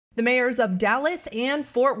The mayors of Dallas and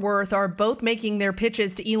Fort Worth are both making their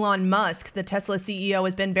pitches to Elon Musk. The Tesla CEO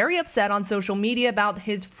has been very upset on social media about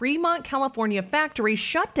his Fremont, California factory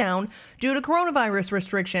shut down due to coronavirus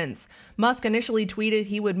restrictions. Musk initially tweeted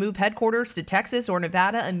he would move headquarters to Texas or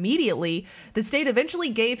Nevada immediately. The state eventually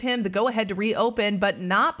gave him the go-ahead to reopen, but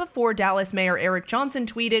not before Dallas Mayor Johnston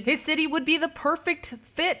tweeted his city would be the perfect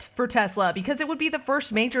fit for Tesla because it would be the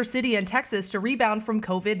first major city in Texas to rebound from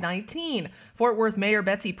COVID-19. Fort Worth Mayor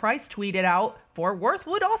Betsy Price tweeted out, Fort Worth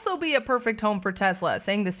would also be a perfect home for Tesla,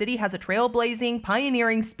 saying the city has a trailblazing,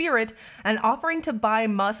 pioneering spirit and offering to buy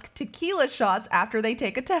Musk tequila shots after they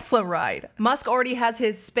take a Tesla ride. Musk already has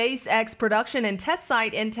his SpaceX production and test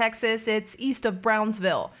site in Texas. It's east of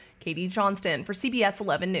Brownsville. Katie Johnston for CBS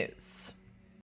 11 News.